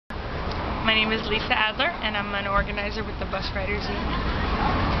My name is Lisa Adler, and I'm an organizer with the Bus Riders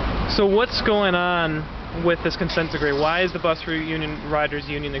Union. So what's going on with this consent decree? Why is the Bus Riders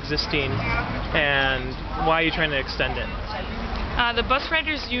Union existing, and why are you trying to extend it? The Bus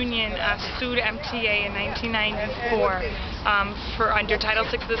Riders Union sued MTA in 1994 for under Title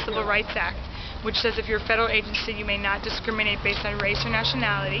VI of the Civil Rights Act, which says if you're a federal agency, you may not discriminate based on race or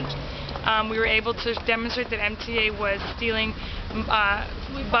nationality. We were able to demonstrate that MTA was stealing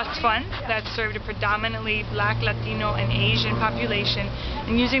bus funds that served a predominantly Black, Latino, and Asian population,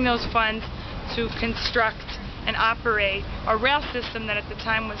 and using those funds to construct and operate a rail system that at the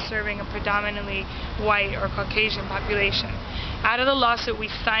time was serving a predominantly white or Caucasian population. Out of the lawsuit, we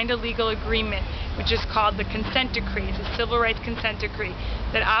signed a legal agreement which is called the consent decree. It's a civil rights consent decree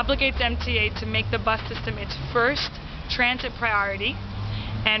that obligates MTA to make the bus system its first transit priority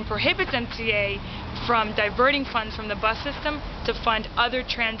and prohibits MTA from diverting funds from the bus system to fund other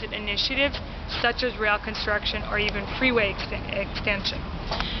transit initiatives such as rail construction or even freeway extension.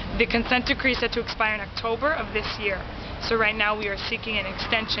 The consent decree is set to expire in October of this year, so right now we are seeking an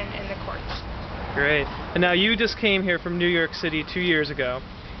extension in the courts. Great. And now you just came here from New York City 2 years ago,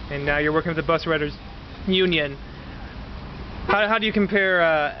 and now you're working with the Bus Riders Union. How do you compare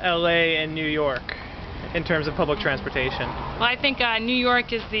LA and New York in terms of public transportation? Well, I think New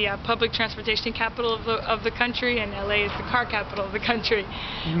York is the public transportation capital of the country, and LA is the car capital of the country.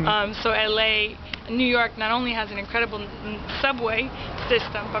 So New York not only has an incredible subway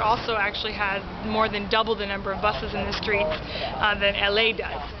system, but also actually has more than double the number of buses in the streets than LA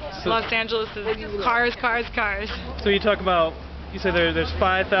does. So Los Angeles is cars, cars, cars. So you say there's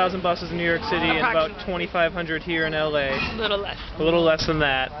 5,000 buses in New York City and about 2,500 here in LA. A little less. A little less than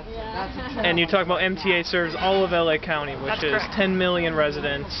that. And you talk about MTA serves all of LA County, which is 10 million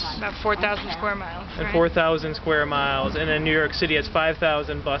residents. About 4,000 square miles. And 4,000 square miles. And then New York City has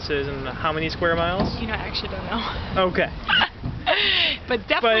 5,000 buses and how many square miles? You know, I actually don't know. Okay. But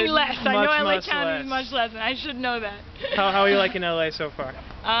definitely less. I know LA County is much less, and I should know that. How are you liking LA so far?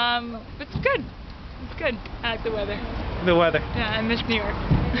 It's good. It's good. I like the weather. The weather. Yeah, I miss New York.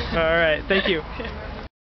 All right. Thank you.